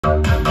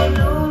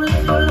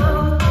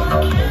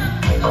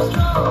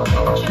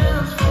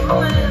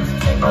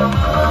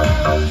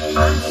Vâng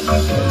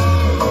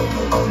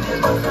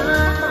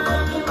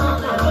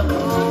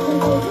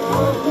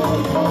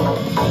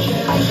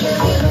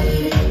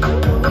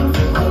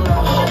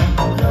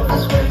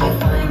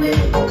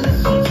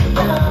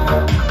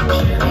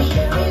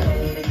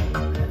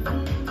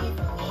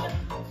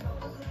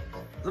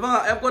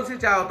ạ, em Quân xin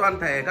chào toàn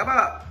thể các bác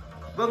ạ.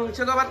 Vâng,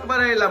 trước các bác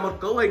đây là một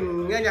cấu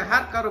hình nghe nhạc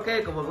hát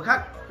karaoke của một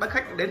bác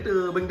khách đến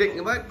từ Bình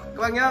Định các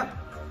bác nhá.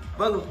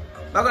 Vâng,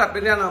 bác có đặt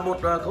bên em là một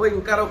cấu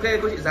hình karaoke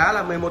có trị giá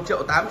là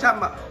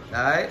 11.800.000 ạ.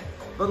 Đấy.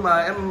 Vâng,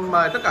 mà em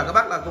mời tất cả các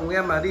bác là cùng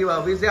em đi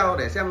vào video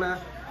để xem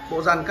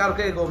bộ dàn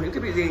karaoke gồm những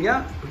thiết bị gì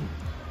nhá.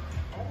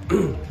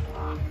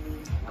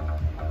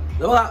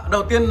 Đúng ạ,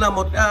 đầu tiên là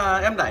một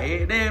em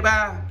đẩy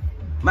D3.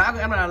 Mã của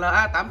em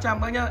là A800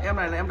 bác nhá. Em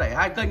này là em đẩy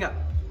 2 kênh ạ.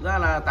 Ra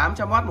là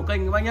 800W một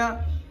kênh các bác nhá.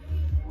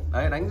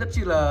 Đấy, đánh rất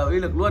chi là uy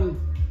lực luôn.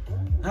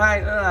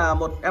 Hai nữa là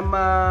một em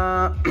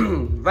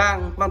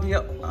vang mang thương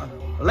hiệu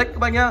Lech các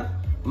bác nhá.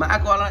 Mã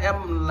con là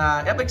em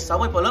là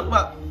FX60 Plus các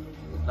bạn.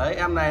 Đấy,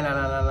 em này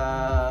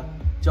là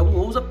chống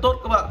hú rất tốt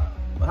các bạn.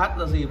 Và hát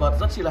là gì vật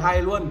rất chi là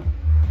hay luôn.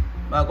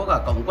 Và có cả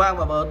cổng quang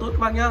và Bluetooth các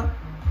bác nhá.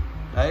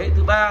 Đấy,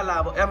 thứ ba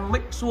là bộ em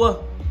mic xua.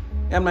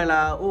 Em này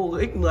là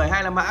UGX10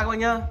 25 mã các bác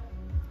nhá.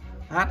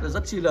 Hát là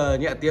rất chi là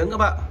nhẹ tiếng các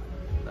bạn.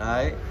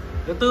 Đấy.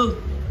 Thứ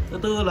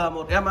tư là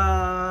một em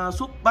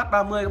súp bass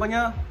 30 các bác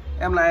nhá.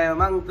 Em này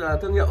mang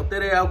thương hiệu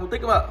TD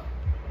Acoustic các bạn.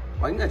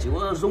 Bánh là chỉ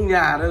có rung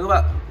nhà thôi các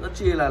bạn. Rất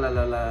chi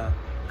là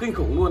kinh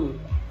khủng luôn.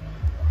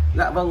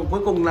 Dạ vâng,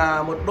 cuối cùng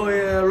là một đôi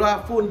loa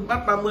full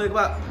bass 30 các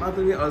bạn, mang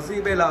thương hiệu là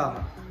JBL.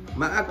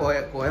 Mã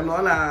của em nó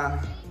là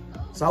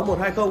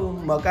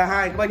 6120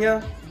 MK2 các bác nhá.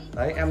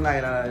 Đấy, em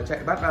này là chạy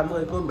bass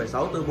 30 côn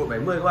 76 từ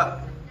 170 các bạn.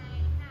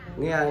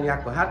 Nghe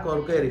nhạc của hát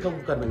karaoke thì không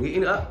cần phải nghĩ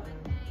nữa.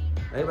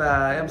 Đấy,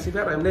 và em xin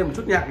phép em lên một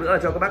chút nhạc nữa là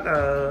cho các bác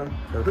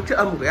thưởng thức chất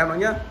âm của em nó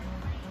nhé.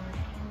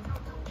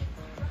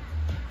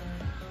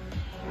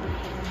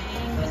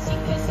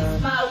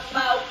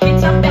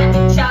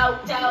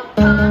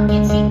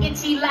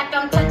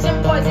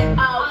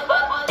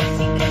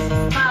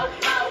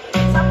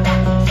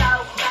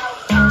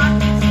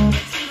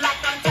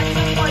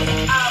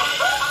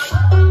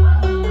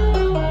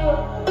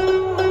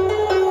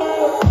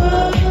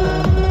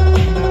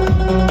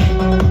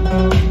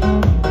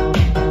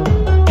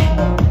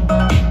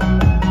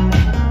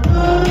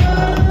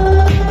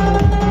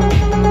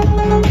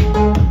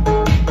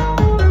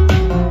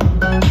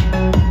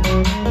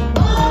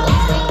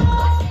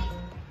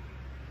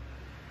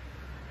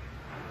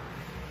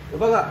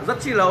 Vâng ạ, rất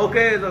chi là ok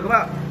rồi các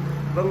bạn.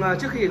 Vâng,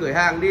 trước khi gửi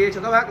hàng đi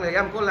cho các bác thì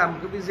em có làm một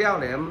cái video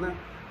để em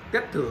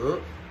test thử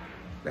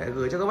để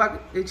gửi cho các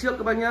bác đi trước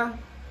các bác nhá.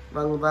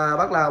 Vâng, và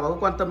bác nào có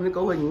quan tâm đến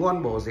cấu hình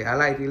ngon bổ rẻ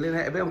này thì liên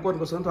hệ với ông Quân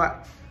có số điện thoại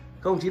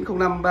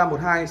 0905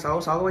 312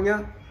 666 các bác nhá.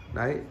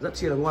 Đấy, rất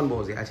chi là ngon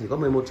bổ rẻ, chỉ có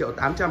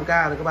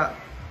 11.800.000 thôi các bạn.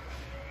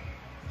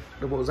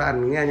 Được bộ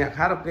dàn nghe nhạc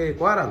hát ok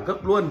quá đẳng cấp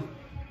luôn.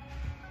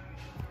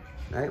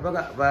 Đấy, vâng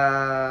ạ,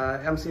 và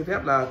em xin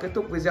phép là kết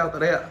thúc video tại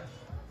đây ạ.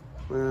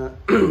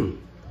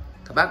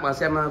 Các bác mà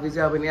xem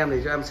video bên em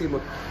thì cho em xin một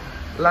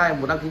like,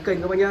 một đăng ký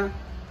kênh các bác nhá.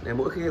 Để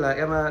mỗi khi là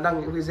em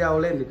đăng những video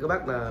lên thì các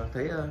bác là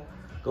thấy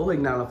cấu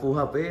hình nào là phù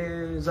hợp với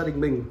gia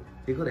đình mình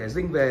thì có thể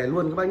dinh về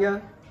luôn các bác nhá.